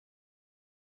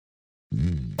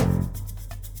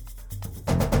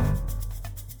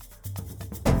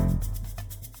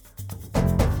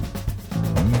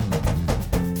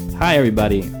Hi,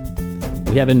 everybody.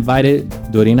 We have invited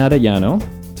Dorina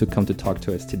Arellano to come to talk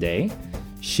to us today.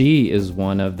 She is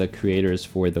one of the creators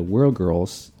for The World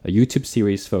Girls, a YouTube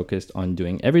series focused on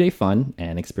doing everyday fun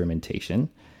and experimentation.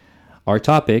 Our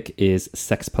topic is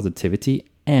sex positivity,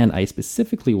 and I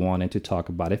specifically wanted to talk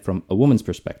about it from a woman's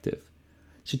perspective.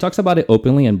 She talks about it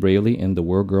openly and bravely in The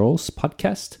World Girls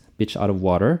podcast, Bitch Out of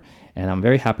Water, and I'm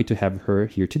very happy to have her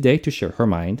here today to share her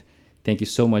mind. Thank you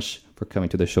so much for coming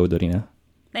to the show, Dorina.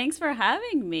 Thanks for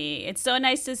having me. It's so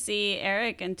nice to see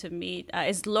Eric and to meet.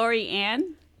 Is Lori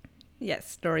Ann?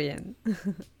 Yes, Dorian.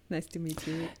 Nice to meet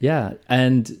you. Yeah,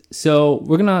 and so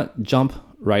we're going to jump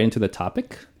right into the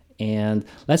topic. And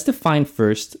let's define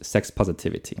first sex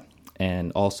positivity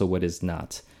and also what is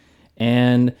not.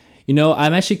 And, you know,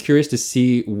 I'm actually curious to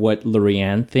see what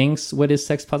Lorianne thinks what is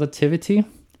sex positivity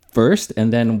first,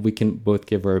 and then we can both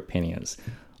give our opinions.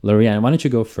 Lorianne, why don't you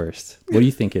go first? What do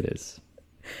you think it is?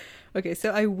 Okay,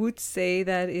 so I would say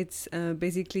that it's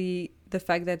basically the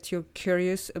fact that you're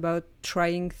curious about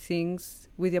trying things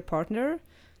with your partner.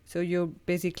 So you're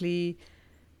basically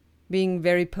being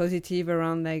very positive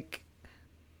around like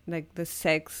the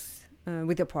sex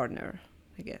with your partner,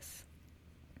 I guess.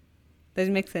 Does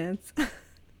it make sense?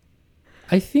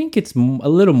 I think it's a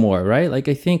little more, right? Like,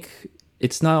 I think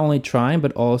it's not only trying,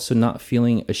 but also not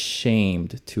feeling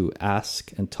ashamed to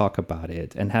ask and talk about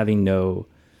it and having no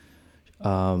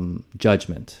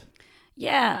judgment.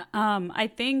 Yeah, I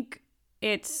think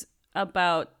it's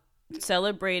about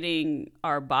celebrating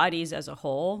our bodies as a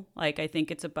whole. Like, I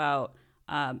think it's about,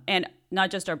 and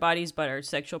not just our bodies, but our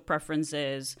sexual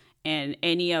preferences and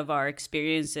any of our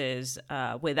experiences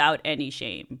without any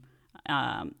shame.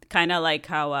 Kind of like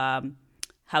how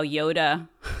Yoda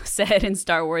said in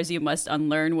Star Wars, you must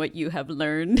unlearn what you have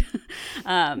learned.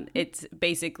 It's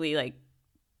basically like,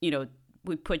 you know,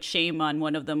 we put shame on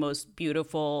one of the most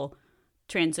beautiful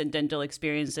transcendental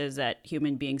experiences that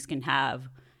human beings can have,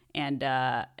 and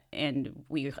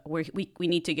we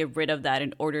need to get rid of that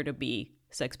in order to be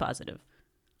sex positive.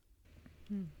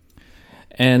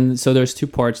 And so there's two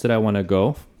parts that I want to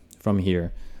go from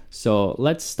here. So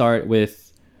let's start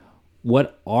with,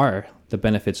 what are the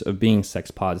benefits of being sex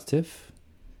positive?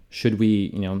 Should we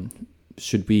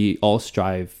all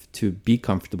strive to be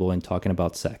comfortable in talking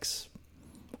about sex?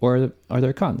 Or are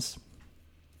there cons?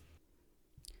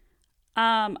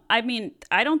 I mean,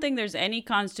 I don't think there's any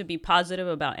cons to be positive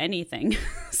about anything.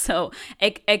 So,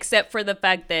 except for the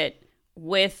fact that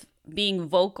with being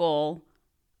vocal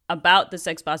about the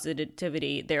sex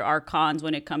positivity, there are cons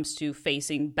when it comes to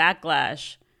facing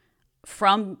backlash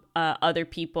from other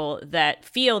people that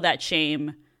feel that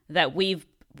shame that we've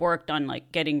worked on,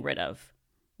 like, getting rid of,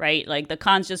 right? Like, the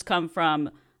cons just come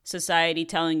from society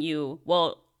telling you,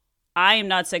 well, I am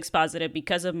not sex positive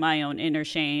because of my own inner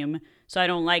shame, so I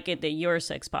don't like it that you're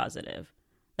sex positive.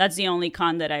 That's the only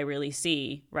con that I really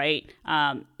see, right?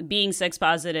 Being sex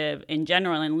positive in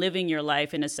general and living your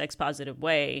life in a sex positive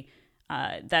way,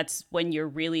 that's when you're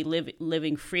really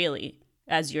living freely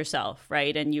as yourself,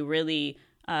 right? And you really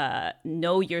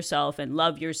know yourself and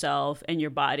love yourself and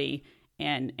your body,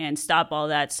 and stop all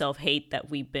that self-hate that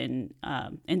we've been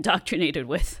indoctrinated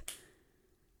with.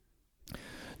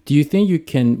 Do you think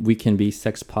we can be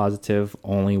sex positive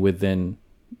only within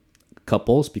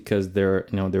couples because they're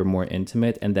more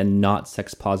intimate, and then not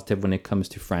sex positive when it comes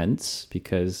to friends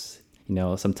because, you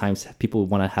know, sometimes people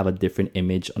want to have a different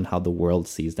image on how the world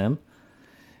sees them?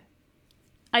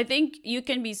 I think you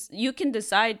can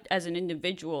decide as an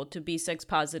individual to be sex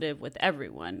positive with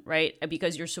everyone, right?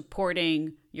 Because you're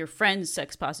supporting your friend's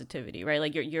sex positivity, right?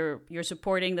 Like you're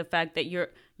supporting the fact that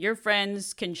your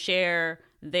friends can share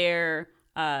their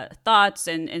thoughts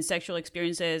and sexual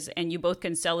experiences, and you both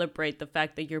can celebrate the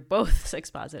fact that you're both sex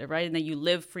positive, right? And that you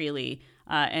live freely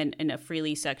and in a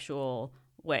freely sexual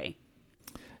way.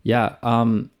 Yeah.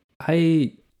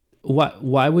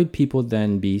 Why would people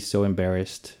then be so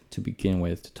embarrassed to begin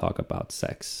with to talk about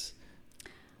sex?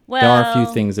 Well, there are a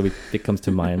few things that comes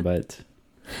to mind, but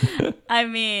I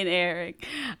mean, Eric,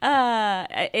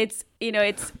 it's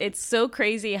so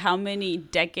crazy how many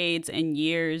decades and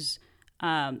years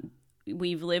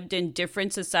we've lived in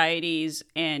different societies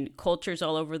and cultures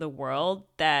all over the world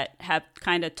that have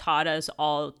kind of taught us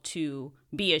all to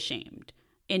be ashamed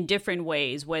in different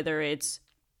ways, whether it's,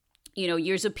 you know,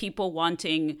 years of people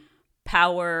wanting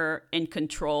power and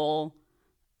control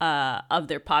of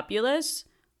their populace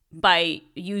by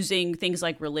using things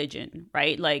like religion,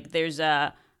 right? Like there's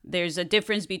a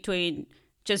difference between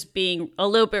just being a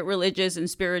little bit religious and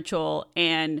spiritual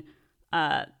and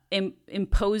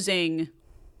imposing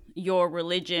your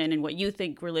religion and what you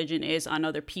think religion is on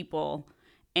other people,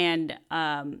 and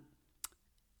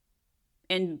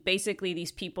and basically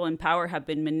these people in power have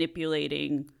been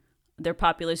manipulating their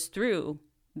populace through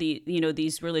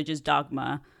these religious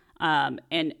dogma,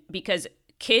 and because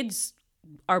kids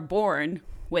are born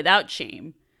without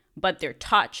shame, but they're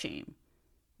taught shame,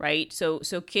 right? So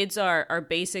kids are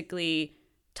basically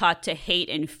taught to hate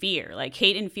and fear. Like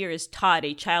hate and fear is taught.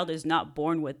 A child is not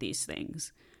born with these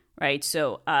things, right?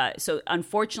 So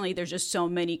unfortunately, there's just so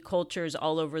many cultures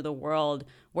all over the world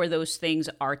where those things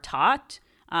are taught.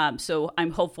 So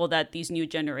I'm hopeful that these new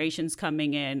generations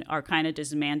coming in are kind of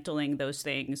dismantling those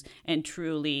things and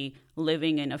truly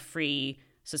living in a free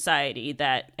society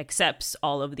that accepts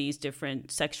all of these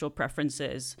different sexual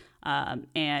preferences,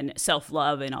 and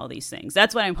self-love and all these things.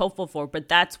 That's what I'm hopeful for, but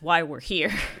that's why we're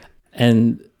here.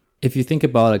 And if you think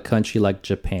about a country like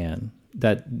Japan,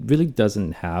 that really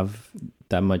doesn't have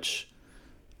that much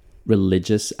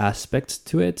religious aspects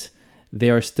to it, they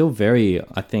are still very,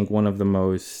 I think, one of the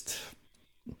most,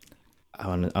 I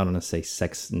don't want to say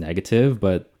sex negative,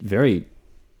 but very,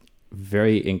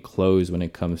 very enclosed when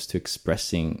it comes to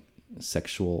expressing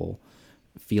sexual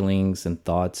feelings and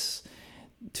thoughts.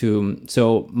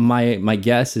 So my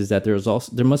guess is that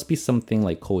there must be something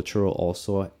like cultural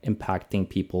also impacting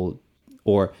people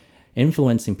or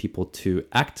influencing people to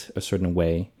act a certain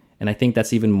way. And I think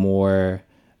that's even more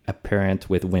apparent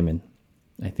with women.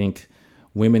 I think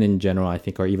women in general, I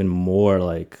think, are even more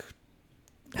like,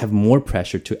 have more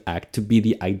pressure to act to be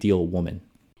the ideal woman.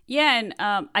 Yeah, and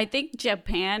I think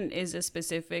Japan is a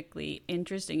specifically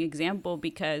interesting example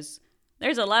because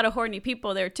there's a lot of horny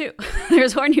people there too.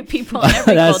 There's horny people in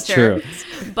every That's culture.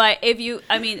 true. But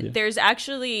there's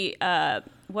actually,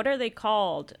 what are they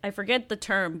called? I forget the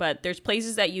term, but there's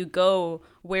places that you go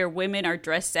where women are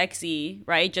dressed sexy,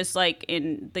 right? Just like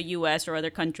in the US or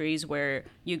other countries where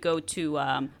you go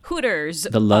to Hooters.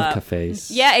 The love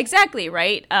cafes. Yeah, exactly,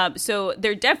 right? So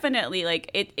they're definitely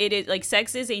like, it is like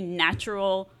sex is a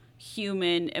natural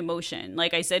human emotion.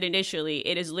 Like I said initially,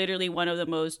 it is literally one of the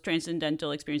most transcendental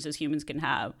experiences humans can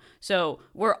have. So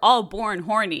we're all born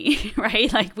horny,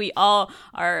 right? Like we all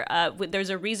are, there's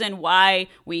a reason why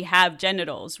we have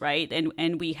genitals, right?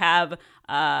 And we have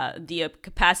the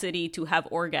capacity to have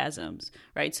orgasms,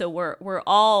 right? So we're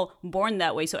all born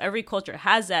that way. So every culture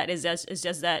has that. It's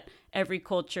just that every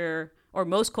culture or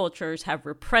most cultures have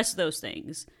repressed those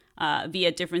things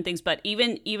via different things. But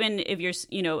even if you're,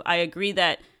 I agree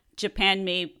that Japan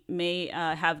may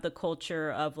have the culture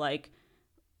of like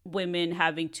women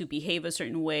having to behave a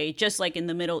certain way, just like in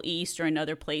the Middle East or in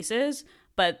other places.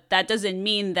 But that doesn't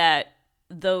mean that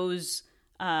those,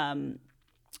 that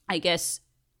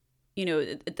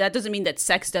doesn't mean that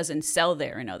sex doesn't sell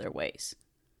there in other ways.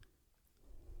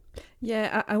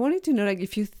 Yeah, I wanted to know, like,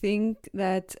 if you think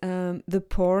that the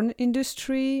porn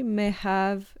industry may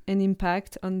have an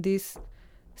impact on this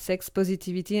sex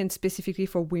positivity and specifically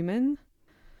for women.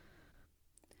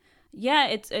 Yeah,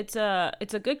 it's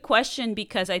a good question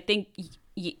because I think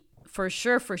for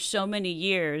sure for so many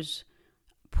years,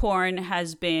 porn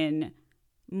has been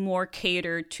more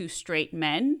catered to straight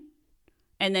men,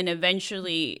 and then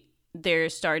eventually there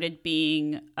started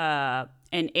being an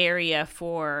area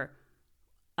for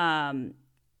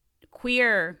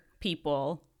queer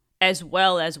people as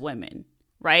well as women.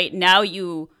 Right now,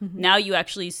 you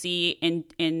actually see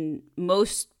in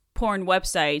most porn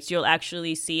websites, you'll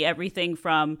actually see everything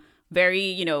from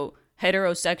very,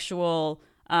 heterosexual,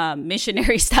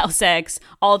 missionary style sex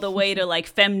all the way to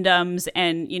like femdoms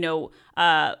and,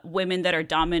 women that are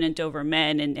dominant over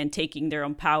men and taking their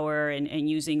own power and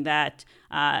using that.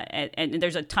 And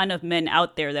there's a ton of men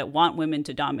out there that want women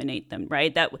to dominate them,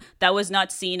 right? That was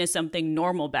not seen as something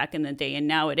normal back in the day, and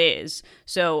now it is.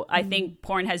 So I think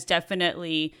porn has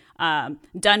definitely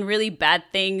done really bad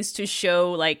things to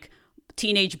show like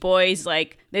teenage boys,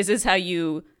 like, this is how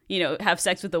you have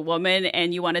sex with a woman,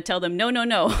 and you want to tell them, no,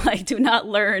 like, do not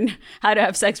learn how to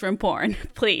have sex from porn,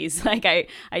 please. Like,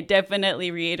 I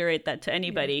definitely reiterate that to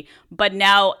anybody.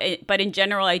 Yeah. But in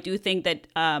general, I do think that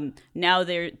now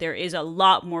there is a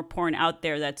lot more porn out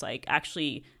there that's like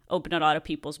actually opened a lot of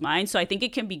people's minds. So I think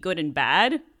it can be good and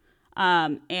bad.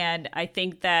 And I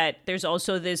think that there's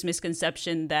also this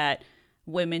misconception that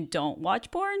women don't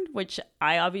watch porn, which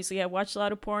I obviously have watched a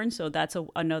lot of porn. So that's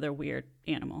another weird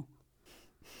animal.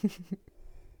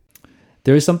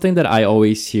 There is something that I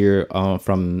always hear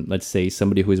from, let's say,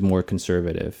 somebody who is more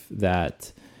conservative,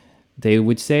 that they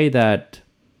would say that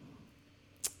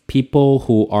people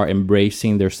who are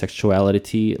embracing their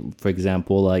sexuality, for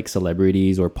example, like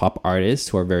celebrities or pop artists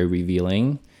who are very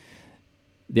revealing,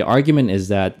 the argument is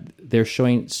that they're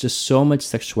showing just so much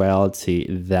sexuality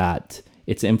that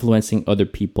it's influencing other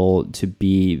people to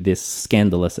be this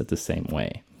scandalous at the same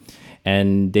way.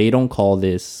 and they don't call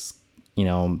this,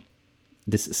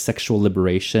 this sexual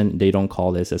liberation. They don't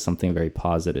call this as something very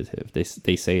positive.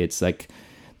 They say it's like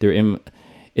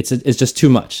it's just too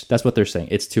much. That's what they're saying.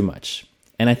 It's too much.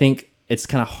 And I think it's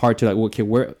kind of hard to okay,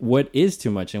 what is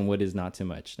too much and what is not too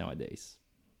much nowadays?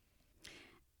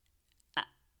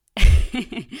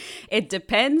 It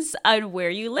depends on where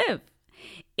you live.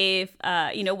 If,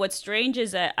 what's strange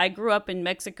is that I grew up in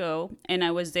Mexico and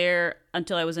I was there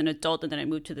until I was an adult, and then I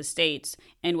moved to the States.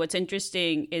 And what's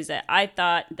interesting is that I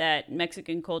thought that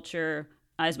Mexican culture,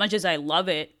 as much as I love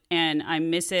it and I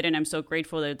miss it, and I'm so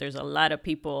grateful that there's a lot of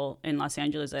people in Los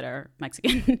Angeles that are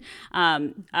Mexican.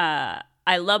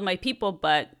 I love my people,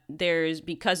 but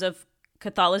because of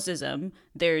Catholicism,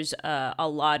 there's a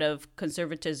lot of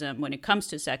conservatism when it comes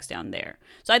to sex down there.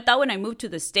 So I thought when I moved to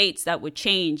the States that would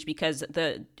change, because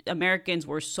the Americans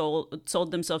were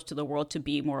sold themselves to the world to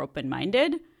be more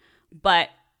open-minded. But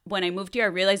when I moved here, I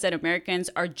realized that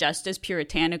Americans are just as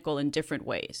puritanical in different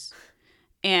ways.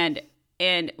 And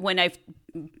when I've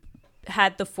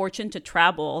had the fortune to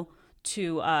travel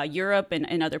to Europe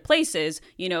and other places,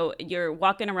 you're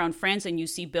walking around France and you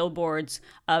see billboards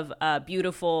of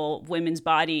beautiful women's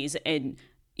bodies, and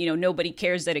nobody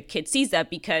cares that a kid sees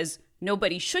that, because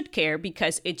nobody should care,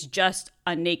 because it's just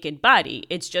a naked body.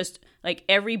 It's just like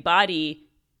every body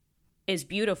is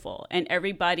beautiful and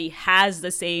everybody has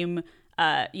the same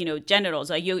genitals.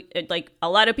 Like a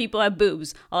lot of people have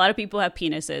boobs, a lot of people have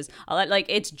penises,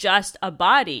 it's just a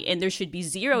body, and there should be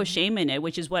zero shame in it,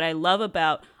 which is what I love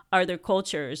about other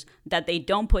cultures, that they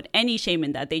don't put any shame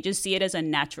in that. They just see it as a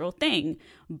natural thing.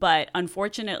 But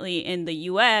unfortunately, in the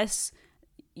US,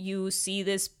 you see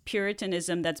this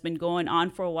puritanism that's been going on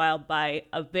for a while by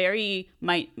a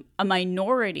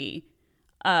minority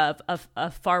of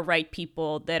far-right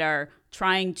people that are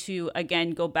trying to,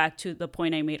 again, go back to the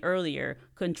point I made earlier,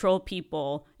 control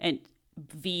people, and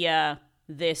via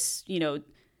this,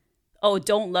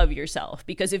 don't love yourself.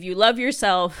 Because if you love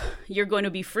yourself, you're going to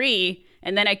be free,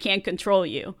 and then I can't control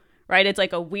you, right? It's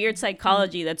like a weird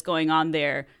psychology that's going on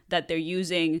there that they're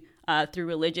using through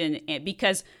religion.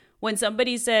 Because when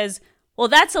somebody says, well,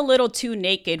 that's a little too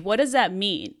naked, what does that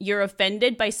mean? You're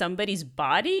offended by somebody's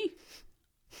body?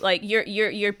 Like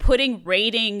you're putting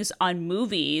ratings on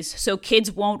movies so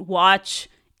kids won't watch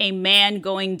a man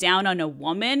going down on a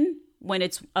woman when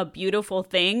it's a beautiful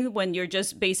thing, when you're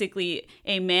just basically,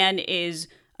 a man is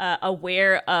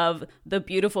aware of the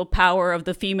beautiful power of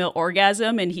the female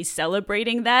orgasm and he's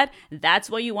celebrating that. That's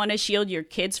what you want to shield your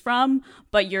kids from,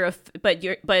 but you're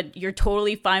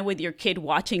totally fine with your kid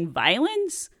watching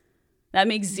violence? That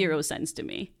makes zero sense to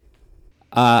me.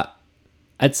 At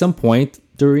some point,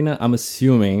 Dorina, I'm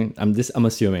assuming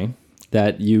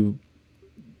that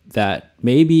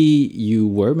maybe you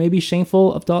were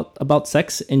shameful about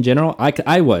sex in general.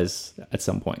 I was at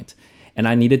some point, and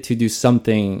I needed to do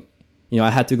something. I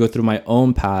had to go through my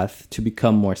own path to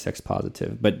become more sex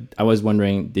positive. But I was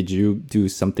wondering, did you do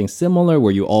something similar?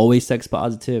 Were you always sex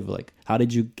positive? Like, how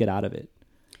did you get out of it?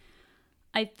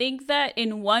 I think that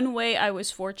in one way I was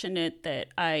fortunate that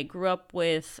I grew up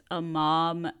with a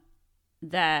mom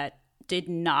that did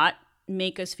not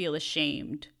make us feel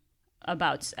ashamed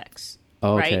about sex.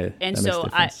 Oh, right? Okay. And so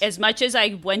as much as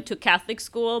I went to Catholic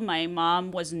school, my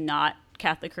mom was not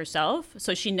Catholic herself.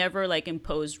 So she never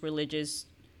imposed religious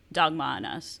dogma on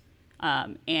us.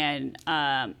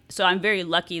 So I'm very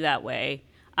lucky that way.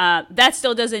 That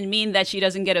still doesn't mean that she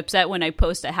doesn't get upset when I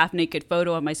post a half naked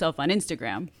photo of myself on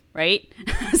Instagram. Right.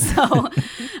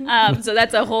 So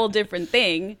that's a whole different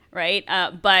thing. Right.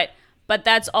 But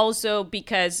that's also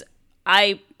because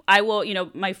I will,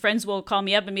 my friends will call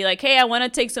me up and be like, hey, I want to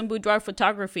take some boudoir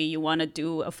photography. You want to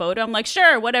do a photo? I'm like,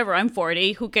 sure, whatever. I'm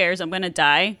 40. Who cares? I'm going to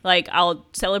die. I'll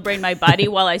celebrate my body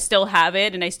while I still have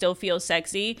it and I still feel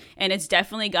sexy. And it's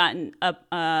definitely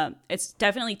it's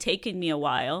definitely taken me a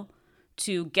while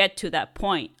to get to that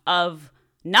point of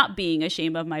not being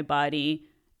ashamed of my body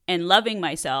and loving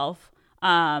myself.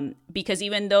 Because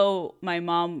even though my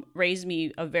mom raised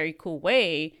me a very cool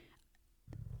way,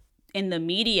 in the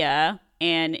media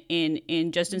and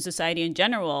in just in society in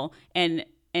general, and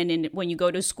when you go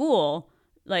to school,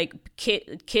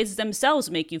 kids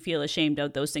themselves make you feel ashamed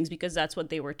of those things because that's what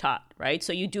they were taught, right?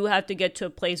 So you do have to get to a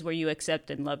place where you accept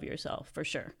and love yourself, for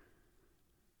sure.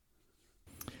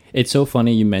 It's so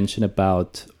funny you mentioned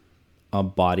about a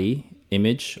body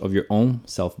image, of your own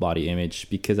self-body image,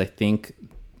 because I think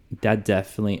that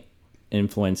definitely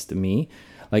influenced me.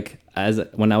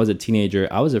 When I was a teenager,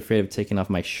 I was afraid of taking off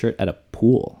my shirt at a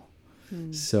pool.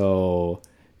 So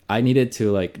I needed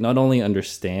to not only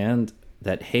understand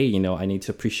that, hey, I need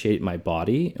to appreciate my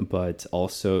body, but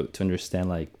also to understand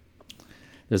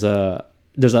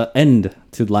there's a end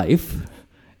to life,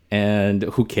 and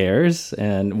who cares?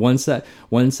 And once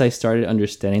I started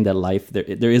understanding that life,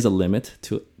 there is a limit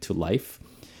to life,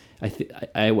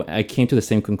 I came to the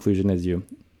same conclusion as you.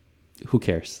 Who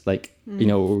cares? Like,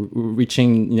 we're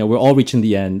all reaching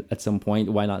the end at some point.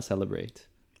 Why not celebrate?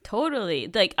 Totally.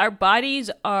 Like, our bodies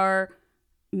are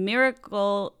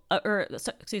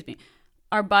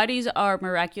our bodies are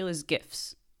miraculous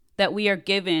gifts that we are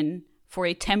given for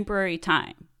a temporary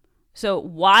time. So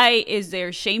why is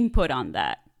there shame put on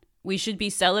that? We should be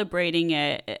celebrating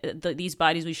these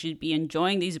bodies. We should be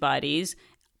enjoying these bodies,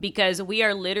 because we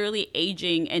are literally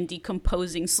aging and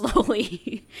decomposing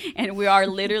slowly. And we are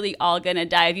literally all going to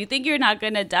die. If you think you're not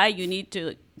going to die, you need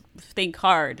to think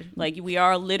hard. Like, we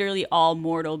are literally all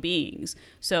mortal beings.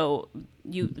 So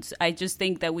I just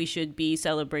think that we should be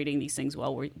celebrating these things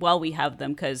while we have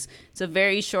them, because it's a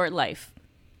very short life.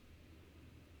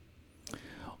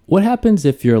 What happens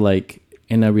if you're like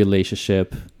in a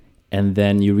relationship and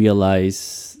then you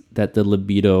realize that the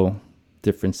libido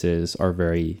differences are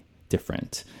very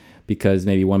different, because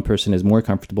maybe one person is more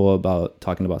comfortable about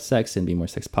talking about sex and being more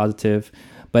sex positive,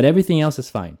 but everything else is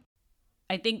fine?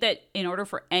 I think that in order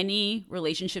for any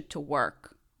relationship to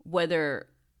work, whether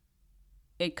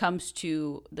it comes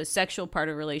to the sexual part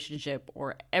of a relationship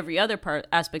or every other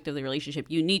aspect of the relationship,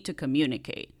 you need to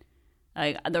communicate.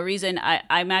 The reason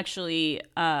I'm actually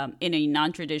in a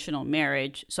non-traditional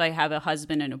marriage, so I have a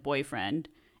husband and a boyfriend,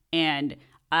 and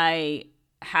I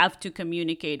have to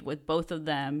communicate with both of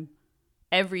them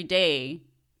every day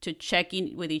to check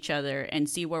in with each other and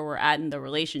see where we're at in the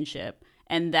relationship.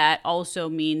 And that also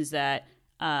means that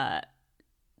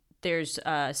there's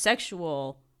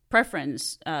sexual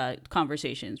preference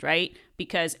conversations, right?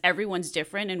 Because everyone's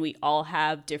different and we all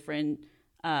have different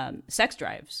sex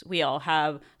drives. We all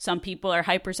have, some people are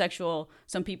hypersexual,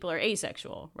 some people are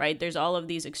asexual, right? There's all of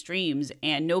these extremes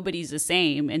and nobody's the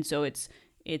same. And so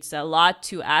it's a lot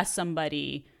to ask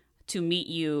somebody to meet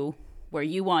you where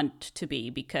you want to be,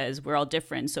 because we're all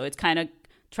different. So it's kind of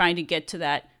trying to get to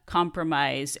that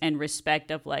compromise and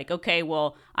respect of like, okay,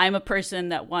 well, I'm a person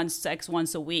that wants sex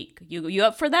once a week. You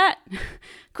up for that?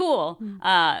 Cool.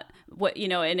 And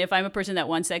if I'm a person that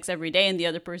wants sex every day and the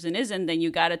other person isn't, then you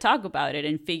got to talk about it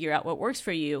and figure out what works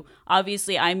for you.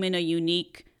 Obviously, I'm in a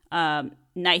unique,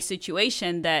 nice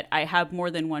situation that I have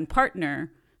more than one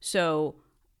partner. So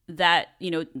that,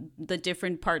 the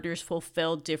different partners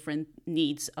fulfill different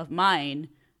needs of mine,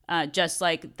 just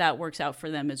like that works out for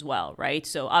them as well, right?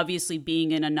 So obviously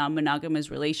being in a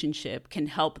non-monogamous relationship can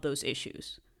help those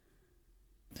issues.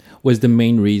 Was the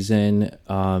main reason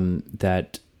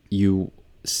that you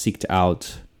seeked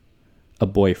out a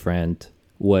boyfriend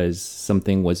was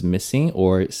something was missing,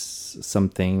 or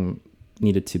something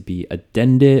needed to be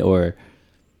addended, or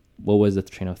what was the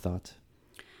train of thought?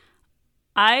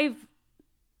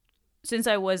 Since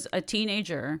I was a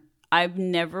teenager, I've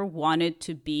never wanted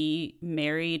to be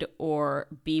married or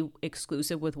be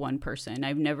exclusive with one person.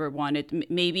 I've never wanted,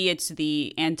 maybe it's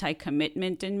the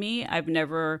anti-commitment in me. I've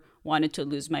never wanted to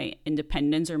lose my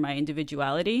independence or my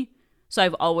individuality. So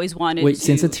I've always wanted Wait,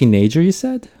 since a teenager, you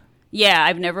said? Yeah,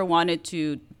 I've never wanted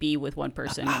to be with one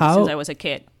person since I was a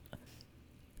kid.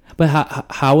 But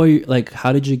how are you, like,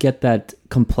 how did you get that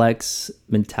complex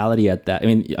mentality at that? I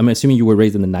mean, I'm assuming you were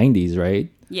raised in the 90s, right?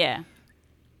 Yeah.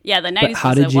 Yeah, the 90s how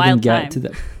was did a you wild even time. get to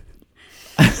that?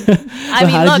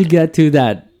 How did you get to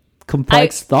that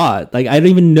complex thought? Like, I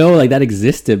didn't even know like that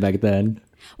existed back then.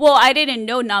 Well, I didn't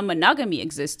know non-monogamy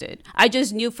existed. I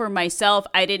just knew for myself,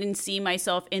 I didn't see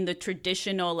myself in the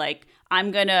traditional, like, I'm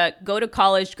going to go to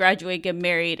college, graduate, get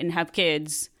married, and have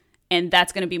kids, and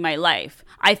that's going to be my life.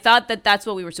 I thought that that's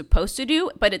what we were supposed to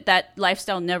do, but that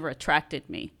lifestyle never attracted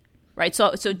me. Right.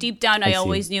 So deep down, I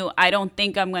always knew I don't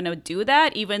think I'm going to do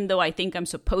that, even though I think I'm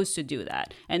supposed to do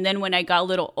that. And then when I got a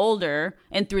little older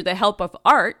and through the help of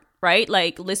art, right,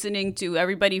 like listening to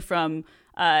everybody from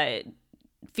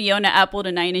Fiona Apple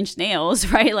to Nine Inch Nails,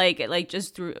 right, like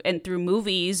just through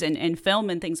movies and film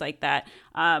and things like that.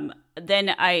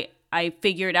 Then I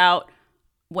figured out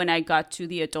when I got to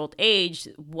the adult age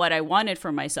what I wanted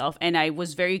for myself. And I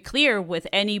was very clear with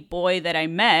any boy that I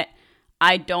met.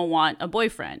 I don't want a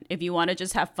boyfriend. If you want to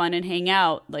just have fun and hang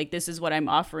out, like, this is what I'm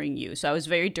offering you. So I was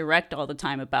very direct all the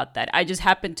time about that. I just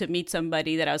happened to meet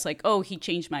somebody that I was like, oh, he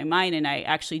changed my mind, and I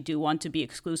actually do want to be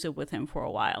exclusive with him for a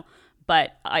while.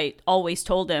 But I always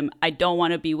told him, I don't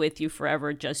want to be with you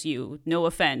forever, just you. No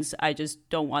offense. I just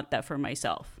don't want that for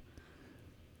myself.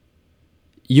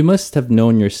 You must have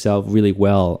known yourself really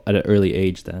well at an early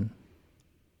age then.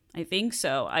 I think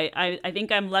so. I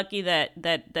think I'm lucky that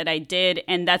I did,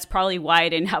 and that's probably why I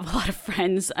didn't have a lot of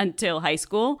friends until high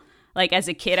school. Like as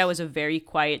a kid, I was a very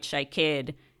quiet, shy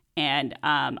kid, and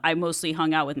I mostly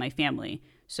hung out with my family.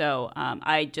 So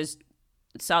I just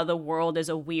saw the world as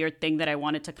a weird thing that I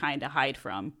wanted to kind of hide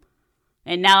from.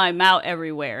 And now I'm out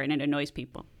everywhere and it annoys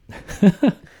people.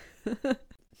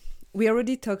 We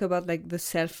already talked about like the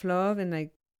self-love and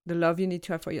like the love you need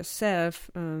to have for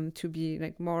yourself to be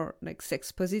like more like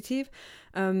sex positive.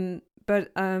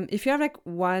 But if you have like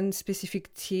one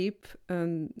specific tip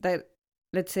that,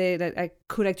 let's say, that I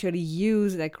could actually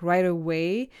use like right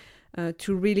away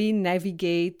to really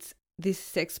navigate this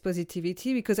sex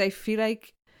positivity, because I feel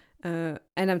like, and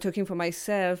I'm talking for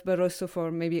myself, but also for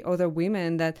maybe other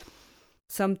women, that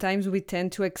sometimes we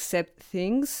tend to accept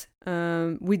things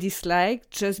we dislike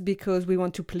just because we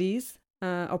want to please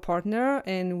our partner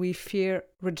and we fear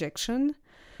rejection.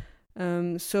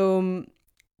 So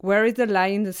where is the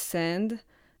line in the sand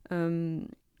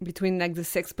between like the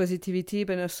sex positivity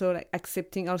but also like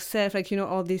accepting ourselves, like, you know,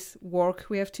 all this work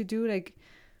we have to do? Like,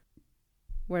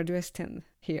 where do I stand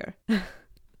here?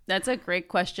 That's a great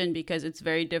question because it's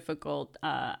very difficult.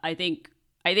 I think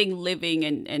living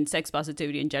and sex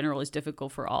positivity in general is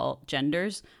difficult for all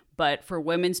genders. But for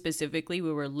women specifically,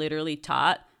 we were literally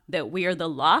taught that we are the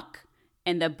lock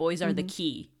and that boys are the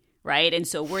key, right? And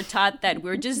so we're taught that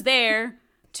we're just there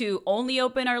to only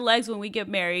open our legs when we get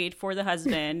married for the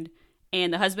husband,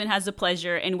 and the husband has the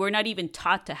pleasure, and we're not even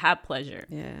taught to have pleasure,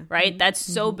 right? That's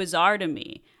so bizarre to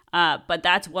me. But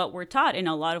that's what we're taught in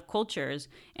a lot of cultures.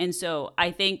 And so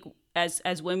I think as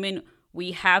women,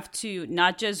 we have to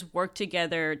not just work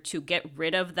together to get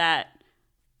rid of that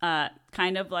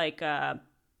kind of like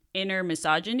inner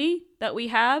misogyny that we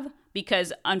have,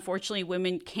 because unfortunately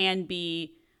women can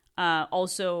be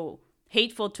also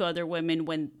hateful to other women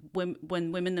when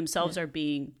women themselves are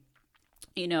being,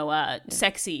 you know,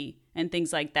 sexy and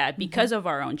things like that because of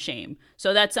our own shame.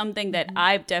 So that's something that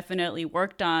I've definitely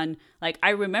worked on. Like I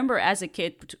remember as a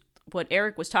kid, what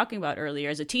Eric was talking about earlier,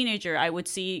 as a teenager, I would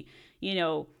see, you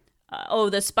know, oh,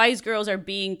 the Spice Girls are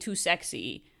being too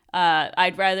sexy.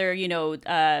 I'd rather, you know,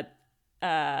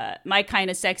 my kind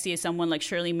of sexy is someone like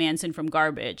Shirley Manson from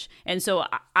Garbage. And so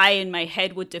I in my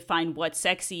head would define what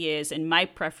sexy is and my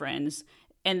preference.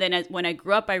 And then when I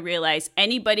grew up, I realized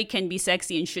anybody can be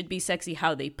sexy and should be sexy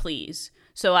how they please.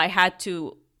 So I had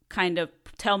to kind of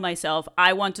tell myself,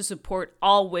 I want to support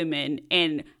all women,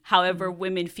 and however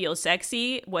women feel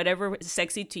sexy, whatever is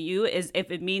sexy to you, is if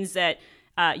it means that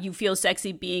you feel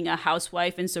sexy being a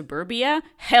housewife in suburbia,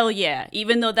 hell yeah.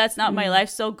 Even though that's not my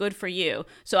lifestyle, good for you.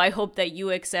 So I hope that you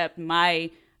accept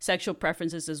my sexual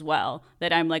preferences as well,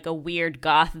 that I'm like a weird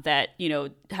goth that, you know,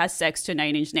 has sex to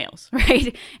Nine Inch Nails,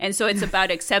 right? And so it's about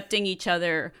accepting each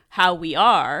other how we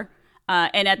are.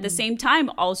 And at the same time,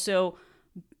 also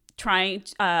trying,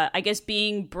 I guess,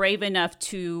 being brave enough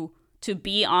to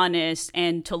be honest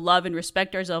and to love and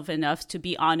respect ourselves enough to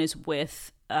be honest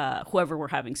with whoever we're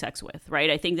having sex with, right?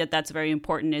 I think that that's very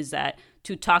important, is that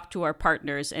to talk to our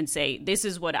partners and say, this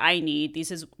is what I need.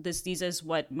 This is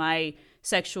what my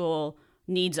sexual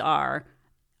needs are.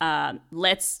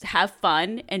 Let's have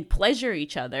fun and pleasure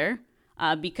each other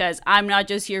because I'm not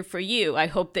just here for you. I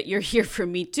hope that you're here for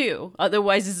me too.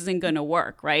 Otherwise, this isn't going to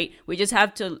work, right? We just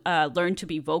have to learn to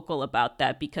be vocal about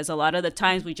that, because a lot of the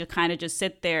times we just kind of just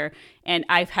sit there, and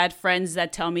I've had friends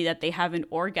that tell me that they have an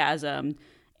orgasm,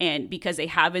 and because they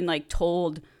haven't like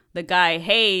told the guy,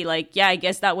 hey, like, yeah, I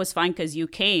guess that was fine because you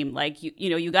came. Like, you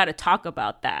know, you got to talk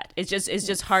about that. It's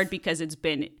just hard because it's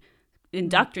been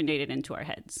indoctrinated into our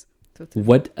heads.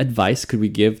 What advice could we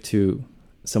give to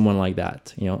someone like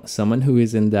that? You know, someone who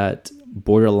is in that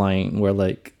borderline where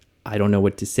like, I don't know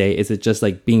what to say. Is it just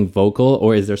like being vocal,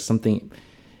 or is there something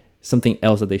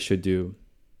else that they should do?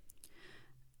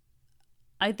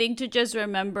 I think to just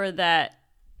remember that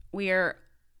we are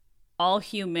all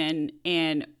human,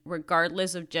 and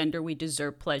regardless of gender, we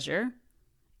deserve pleasure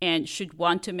and should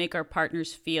want to make our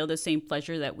partners feel the same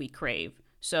pleasure that we crave.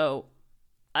 So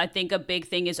I think a big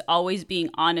thing is always being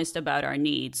honest about our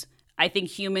needs. I think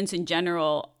humans in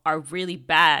general are really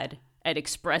bad at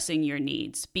expressing your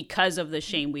needs because of the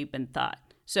shame we've been taught.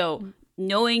 So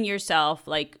knowing yourself,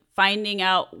 like finding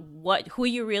out who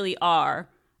you really are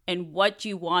and what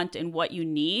you want and what you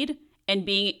need,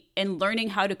 and learning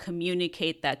how to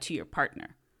communicate that to your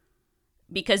partner,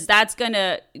 because that's going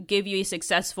to give you a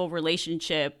successful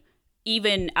relationship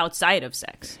even outside of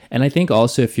sex. And I think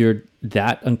also, if you're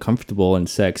that uncomfortable in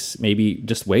sex, maybe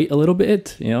just wait a little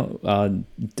bit, you know,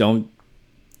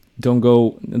 don't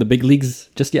go in the big leagues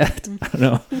just yet. I don't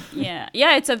know. Yeah,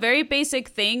 it's a very basic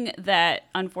thing that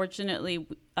unfortunately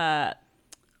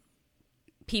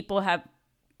people have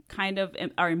kind of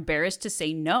are embarrassed to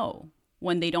say no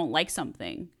when they don't like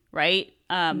something, right?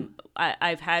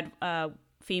 I've had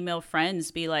female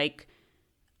friends be like,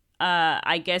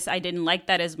 I guess I didn't like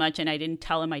that as much, and I didn't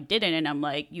tell him I didn't. And I'm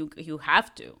like, you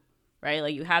have to, right?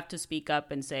 Like, you have to speak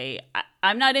up and say,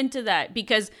 I'm not into that,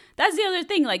 because that's the other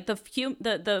thing. Like,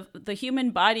 the human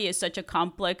body is such a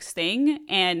complex thing,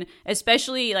 and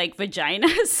especially like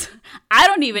vaginas. I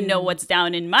don't even know what's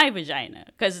down in my vagina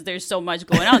because there's so much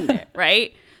going on there,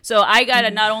 right? So I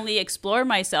gotta not only explore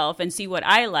myself and see what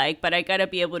I like, but I gotta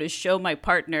be able to show my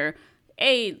partner,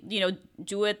 hey,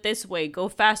 do it this way, go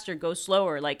faster, go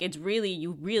slower. Like,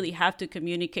 you really have to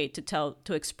communicate to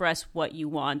express what you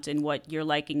want and what you're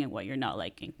liking and what you're not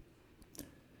liking.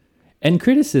 And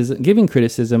giving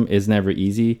criticism is never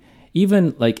easy.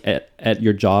 Even like at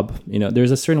your job, there's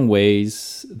a certain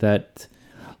ways that,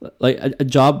 like a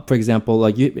job, for example,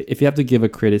 like if you have to give a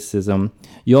criticism,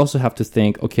 you also have to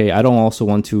think, okay, I don't also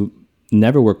want to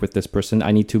never work with this person.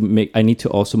 I need to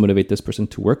also motivate this person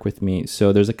to work with me.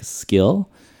 So there's like a skill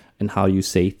in how you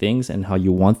say things and how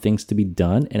you want things to be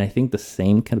done. And I think the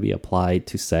same can be applied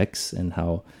to sex and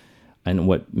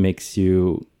what makes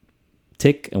you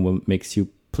tick and what makes you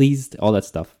pleased, all that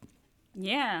stuff.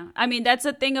 Yeah. I mean, that's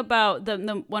the thing about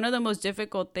the one of the most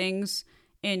difficult things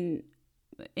in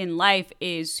life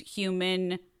is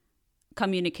human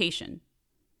communication,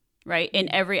 right? In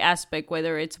every aspect,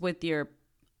 whether it's with your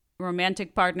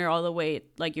romantic partner all the way,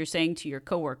 like you're saying, to your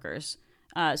coworkers.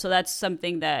 So that's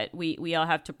something that we all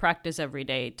have to practice every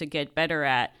day to get better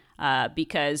at,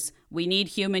 because we need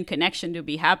human connection to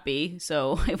be happy.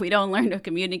 So if we don't learn to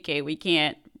communicate, we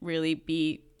can't really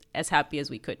be as happy as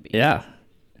we could be. Yeah.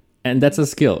 And that's a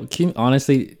skill.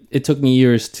 Honestly, it took me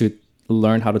years to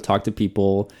learn how to talk to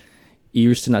people,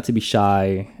 years to not to be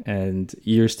shy, and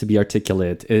years to be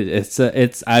articulate.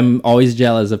 I'm always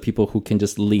jealous of people who can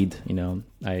just lead,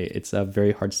 it's a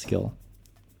very hard skill.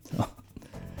 So.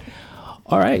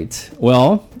 All right.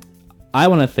 Well, I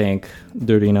want to thank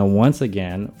Dorina once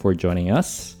again for joining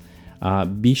us.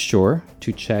 Be sure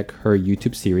to check her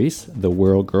YouTube series, The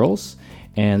World Girls,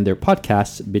 and their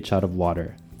podcast, Bitch Out of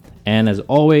Water. And as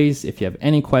always, if you have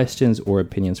any questions or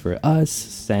opinions for us,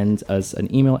 send us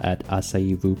an email at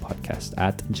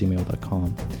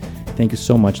asaivupodcast@gmail.com. Thank you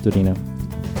so much, Dorina.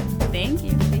 Thank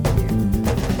you.